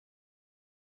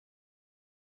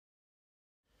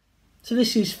So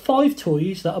this is 5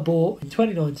 toys that I bought in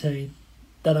 2019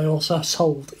 that I also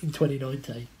sold in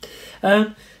 2019.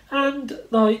 And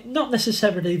like, not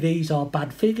necessarily these are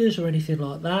bad figures or anything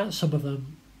like that. Some of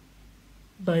them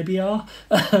maybe are.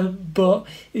 But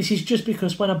this is just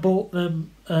because when I bought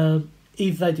them, either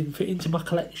they didn't fit into my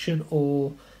collection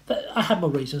or I had my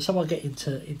reasons, so I'll get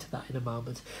into that in a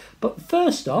moment. But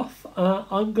first off,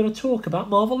 I'm going to talk about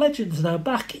Marvel Legends. Now,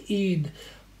 back in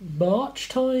March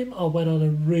time, I went on a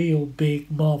real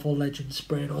big Marvel Legends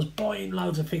spree and I was buying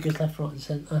loads of figures left, right and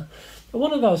centre. And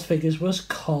one of those figures was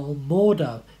Carl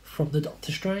Mordo from the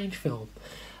Doctor Strange film.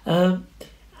 And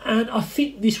I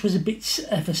think this was a bit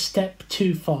of a step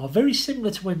too far. Very similar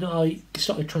to when I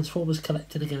started Transformers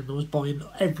collecting again. I was buying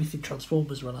everything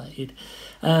Transformers related.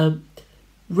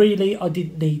 Really, I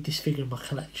didn't need this figure in my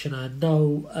collection. I had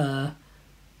no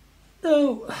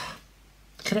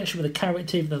connection with the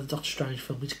character, even though the Doctor Strange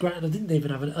film is great. And I didn't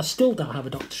even have I still don't have a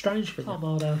Doctor Strange figure. I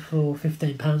bought him for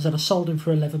 £15 and I sold him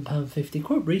for £11.50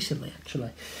 quite recently, actually.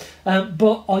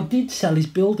 But I did sell his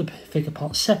Build-A-Figure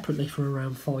part separately for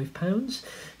around £5.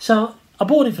 So I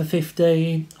bought him for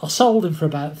 £15. I sold him for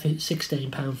about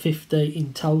 £16.50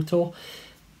 in total.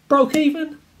 Broke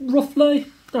even, roughly.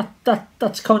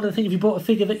 That's kind of the thing. If you bought a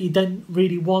figure that you didn't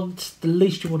really want, the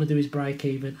least you want to do is break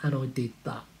even, and I did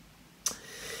that.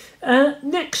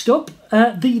 Next up,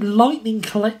 the Lightning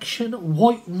Collection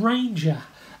White Ranger.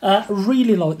 I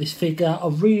really like this figure. I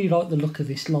really like the look of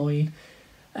this line.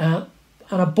 And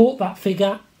I bought that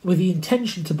figure with the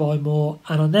intention to buy more,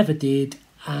 and I never did.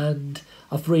 And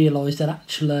I've realised that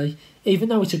actually, even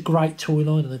though it's a great toy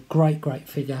line and a great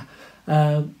figure,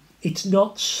 it's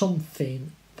not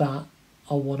something that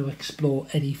I want to explore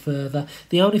any further.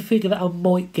 The only figure that I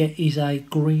might get is a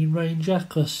Green Ranger,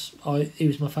 because he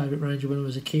was my favourite Ranger when I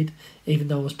was a kid, even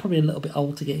though I was probably a little bit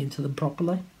old to get into them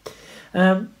properly.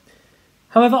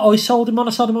 However, I sold him on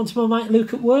to my mate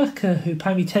Luke at work, who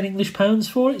paid me £10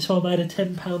 for it, so I made a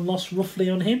 £10 loss roughly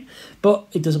on him. But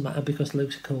it doesn't matter because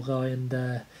Luke's a cool guy, and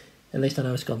at least I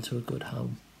know it's gone to a good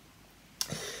home.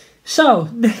 So,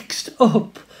 next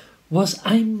up was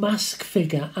a Mask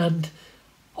figure, and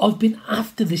I've been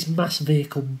after this mass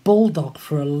vehicle Bulldog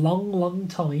for a long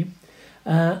time,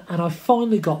 and I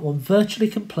finally got one virtually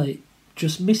complete,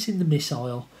 just missing the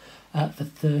missile, for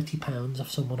 £30.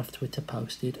 Off someone off Twitter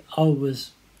posted. I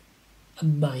was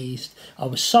amazed. I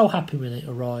was so happy when it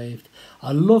arrived.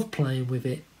 I loved playing with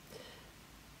it,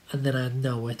 and then I had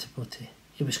nowhere to put it.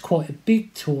 It was quite a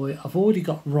big toy. I've already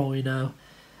got Rhino,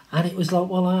 and it was like,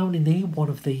 well, I only need one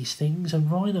of these things,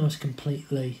 and Rhino's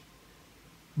completely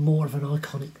more of an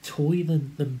iconic toy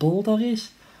than Bulldog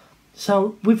is.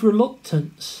 So with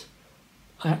reluctance,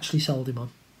 I actually sold him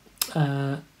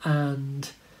on,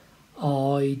 and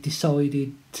I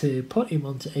decided to put him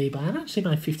onto eBay and actually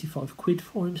made 55 quid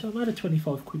for him, so I made a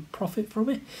 25 quid profit from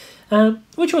it,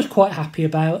 which I was quite happy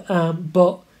about.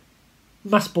 But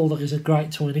Mass Bulldog is a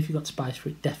great toy, and if you've got space for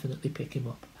it, definitely pick him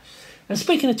up. And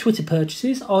speaking of Twitter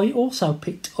purchases, I also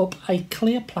picked up a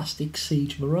clear plastic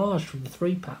Siege Mirage from the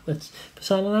 3-pack that's for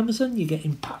sale on Amazon. You get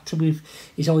him packed with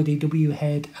his IDW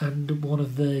head and one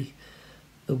of the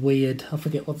weird, I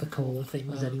forget what they call the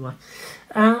things anyway.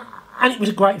 And it was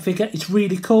a great figure. It's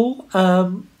really cool.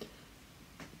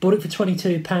 Bought it for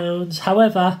 £22.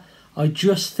 However, I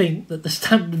just think that the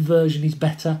standard version is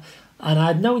better. And I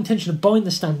had no intention of buying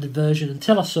the standard version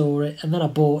until I saw it, and then I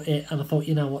bought it, and I thought,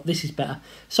 you know what, this is better.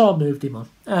 So I moved him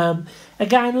on.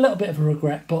 Again, a little bit of a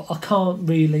regret, but I can't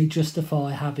really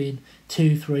justify having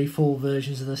 2, 3, 4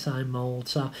 versions of the same mould.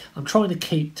 So I'm trying to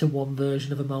keep to one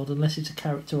version of a mould, unless it's a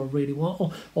character I really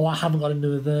want, or I haven't got a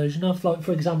newer version of. Like,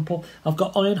 for example, I've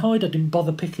got Ironhide. I didn't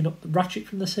bother picking up Ratchet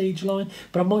from the Siege line,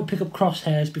 but I might pick up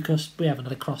Crosshairs because we haven't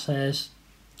had a Crosshairs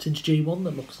since G1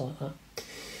 that looks like that.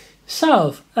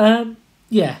 So,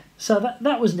 yeah, so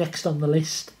that was next on the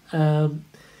list.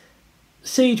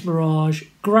 Siege Mirage,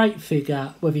 great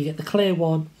figure, whether you get the clear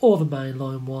one or the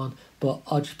mainline one, but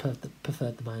I just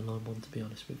preferred the mainline one, to be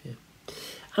honest with you.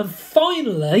 And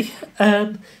finally,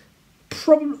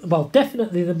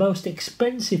 definitely the most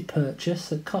expensive purchase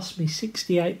that cost me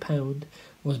 £68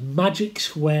 was Magic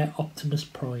Square Optimus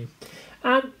Prime.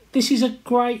 And this is a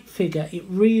great figure, it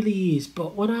really is,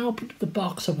 but when I opened the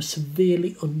box I was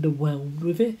severely underwhelmed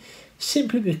with it,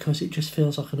 simply because it just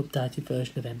feels like an updated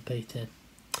version of MP10.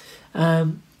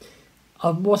 I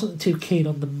wasn't too keen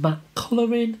on the matte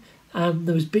colouring, and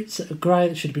there was bits that are grey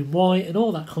that should have been white and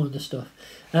all that kind of stuff.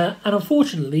 And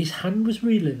unfortunately his hand was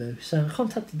really loose, so I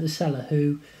contacted the seller,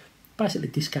 who basically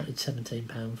discounted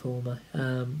 £17 for me,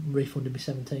 refunded me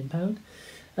 £17.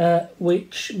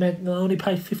 Which meant that I only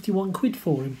paid 51 quid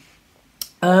for him.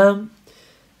 And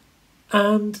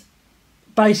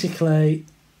basically,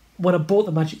 when I bought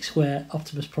the Magic Square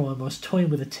Optimus Prime, I was toying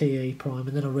with a TE Prime,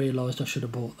 and then I realised I should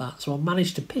have bought that. So I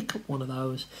managed to pick up one of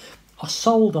those. I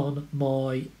sold on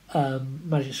my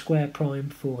Magic Square Prime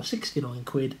for 69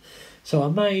 quid. So I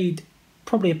made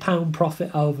probably £1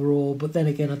 profit overall, but then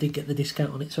again I did get the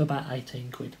discount on it, so about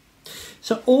 18 quid.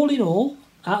 So all in all,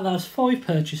 out of those 5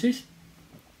 purchases,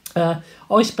 I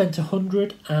spent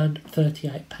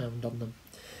 £138 on them.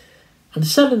 And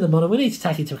selling them on, and we need to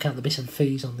take into account the bits and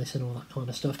fees on this and all that kind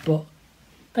of stuff, but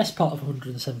best part of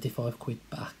 175 quid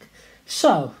back.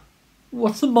 So,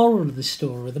 what's the moral of this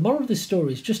story? The moral of this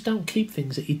story is just don't keep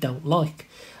things that you don't like.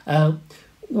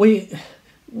 We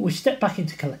step back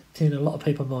into collecting. A lot of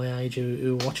people my age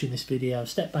who are watching this video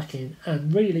step back in,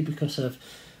 and really because of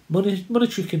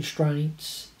monetary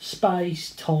constraints,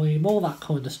 space, time, all that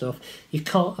kind of stuff, you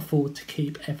can't afford to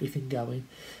keep everything going.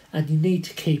 And you need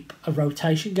to keep a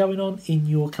rotation going on in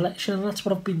your collection, and that's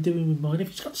what I've been doing with mine.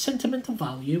 If it's got sentimental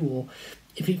value, or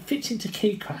if it fits into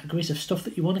key categories of stuff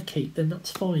that you want to keep, then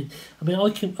that's fine. I mean,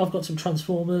 I've got some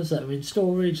Transformers that are in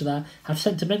storage that have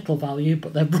sentimental value,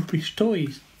 but they're rubbish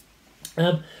toys.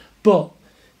 But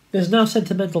there's no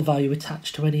sentimental value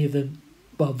attached to any of them,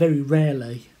 well, very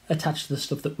rarely attached to the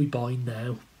stuff that we buy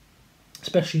now,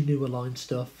 especially newer line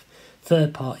stuff,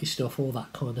 third-party stuff, all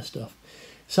that kind of stuff.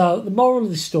 So the moral of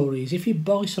the story is if you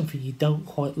buy something you don't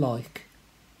quite like,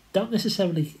 don't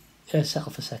necessarily settle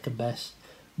for second best.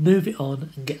 Move it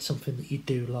on and get something that you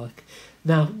do like.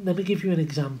 Now, let me give you an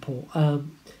example.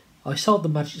 I sold the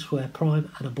Magic Square Prime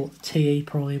and I bought the TE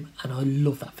Prime, and I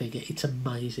love that figure. It's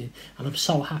amazing, and I'm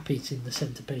so happy it's in the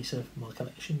centrepiece of my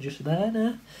collection just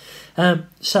there now.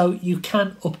 So you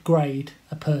can upgrade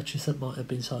a purchase that might have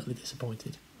been slightly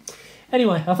disappointed.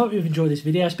 Anyway, I hope you've enjoyed this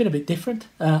video. It's been a bit different.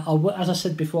 As I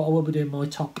said before, I will be doing my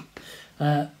top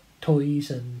toys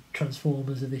and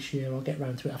Transformers of this year. I'll get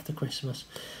round to it after Christmas.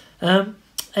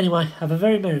 Anyway, have a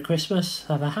very Merry Christmas.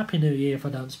 Have a Happy New Year if I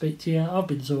don't speak to you. I've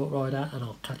been Zort Rider, and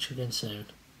I'll catch you again soon.